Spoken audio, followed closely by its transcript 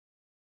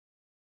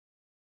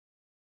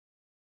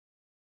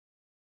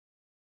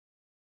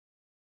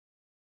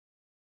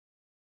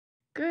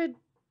Good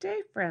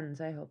day,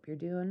 friends. I hope you're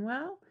doing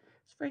well.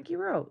 It's Frankie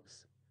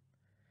Rose.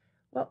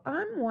 Well,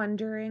 I'm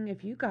wondering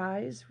if you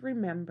guys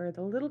remember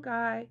the little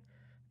guy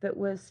that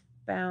was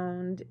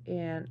found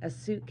in a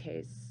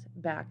suitcase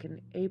back in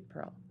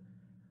April.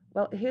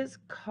 Well, his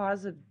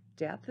cause of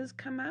death has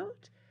come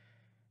out,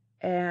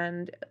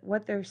 and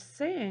what they're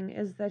saying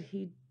is that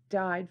he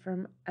died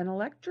from an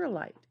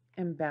electrolyte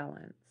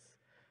imbalance.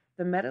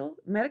 The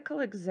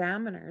medical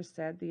examiner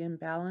said the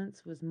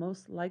imbalance was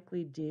most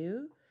likely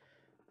due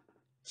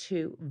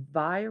to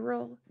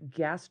viral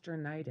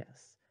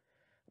gastronitis,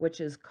 which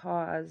is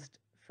caused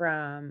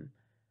from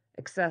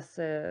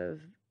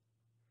excessive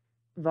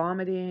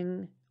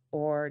vomiting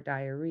or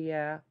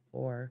diarrhea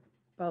or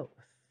both.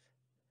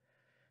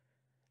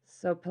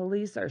 So,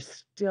 police are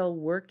still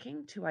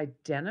working to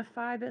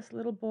identify this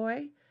little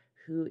boy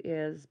who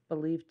is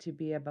believed to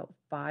be about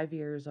 5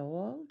 years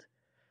old.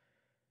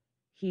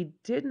 He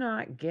did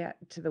not get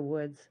to the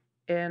woods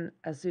in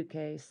a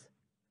suitcase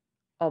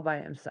all by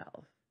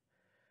himself.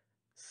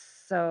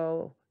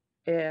 So,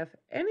 if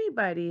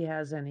anybody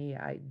has any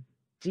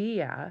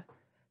idea,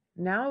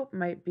 now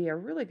might be a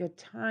really good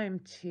time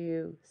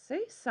to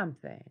say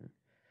something.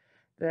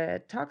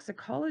 The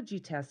toxicology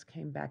test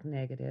came back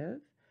negative,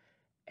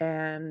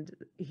 and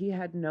he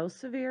had no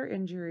severe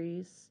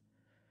injuries,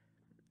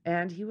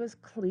 and he was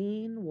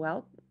clean,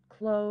 well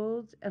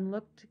clothed, and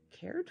looked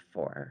cared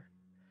for.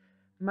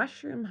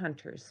 Mushroom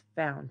hunters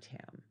found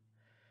him,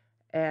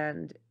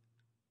 and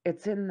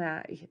it's in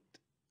that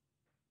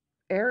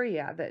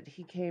area that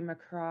he came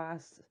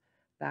across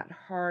that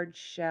hard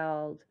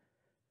shelled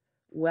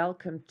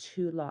Welcome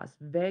to Las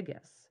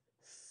Vegas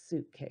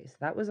suitcase.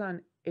 That was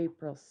on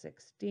April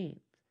 16th.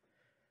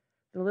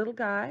 The little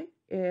guy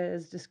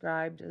is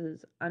described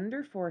as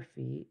under 4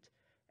 feet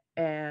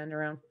and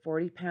around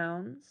 40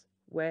 pounds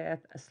with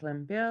a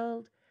slim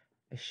build,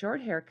 a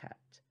short haircut.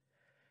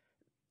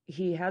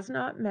 He has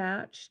not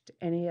matched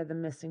any of the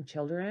missing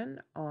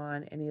children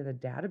on any of the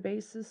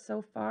databases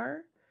so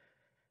far,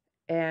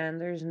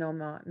 and there's no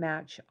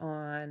match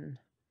on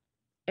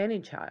any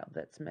child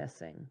that's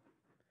missing.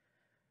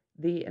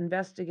 The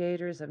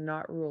investigators have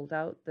not ruled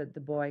out that the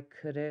boy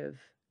could have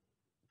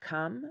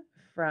come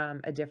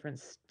from a different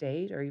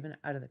state or even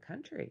out of the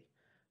country.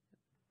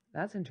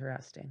 That's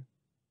interesting.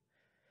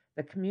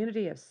 The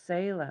community of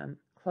Salem,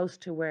 close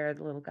to where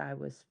the little guy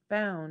was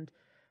found,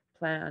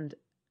 planned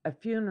a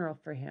funeral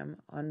for him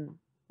on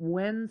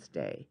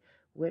Wednesday,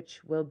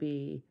 which will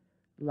be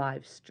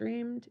live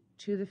streamed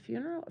to the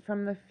funeral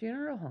from the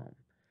funeral home.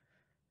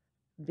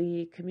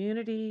 The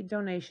community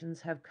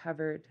donations have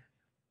covered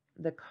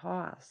the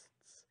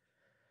costs.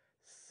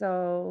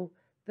 So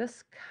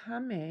this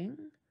coming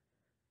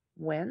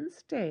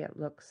Wednesday, it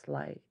looks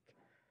like,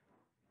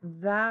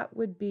 that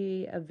would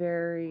be a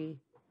very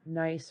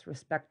nice,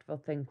 respectful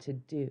thing to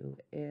do,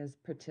 is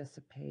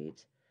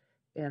participate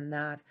in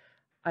that.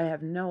 I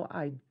have no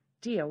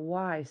idea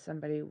why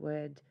somebody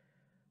would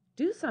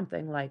do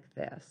something like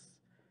this,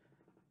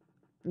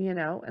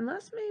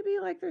 unless maybe,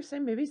 like they're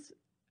saying, maybe he's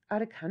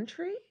out of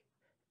country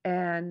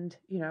and,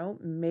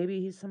 maybe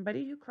he's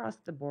somebody who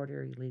crossed the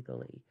border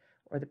illegally,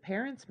 or the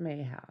parents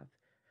may have.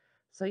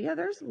 So, yeah,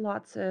 there's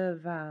lots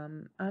of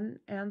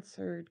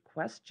unanswered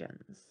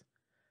questions.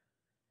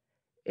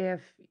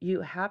 If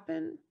you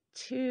happen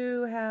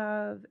to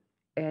have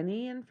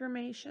any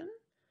information,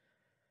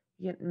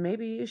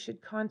 maybe you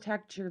should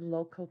contact your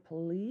local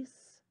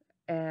police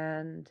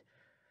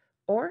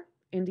or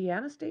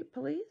Indiana State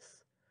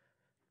Police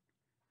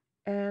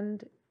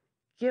and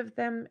give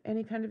them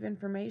any kind of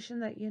information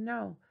that you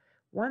know.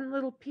 One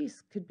little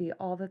piece could be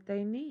all that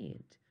they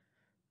need.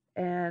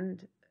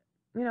 And,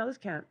 this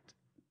can't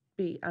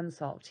be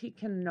unsolved. He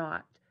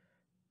cannot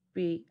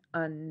be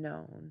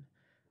unknown.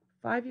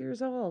 5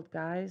 years old,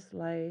 guys,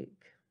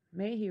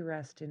 may he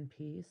rest in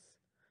peace.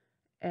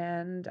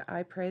 And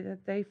I pray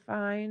that they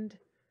find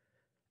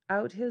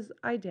out his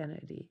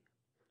identity.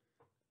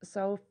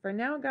 So for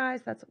now,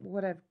 guys, that's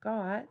what I've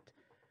got.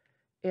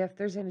 If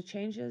there's any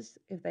changes,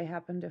 if they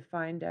happen to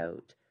find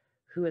out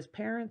who his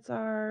parents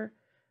are,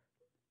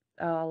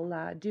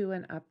 I'll do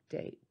an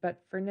update.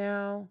 But for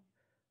now,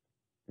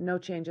 no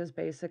changes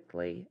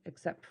basically,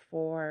 except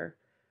for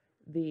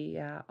the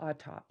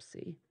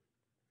autopsy.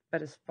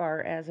 But as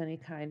far as any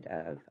kind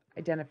of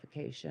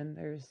identification,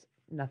 there's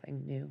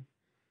nothing new.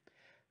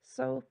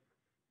 So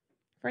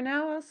for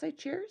now, I'll say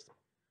cheers.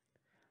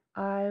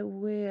 I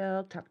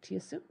will talk to you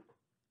soon,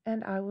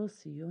 and I will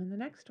see you in the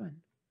next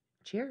one.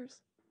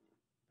 Cheers.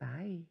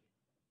 Bye.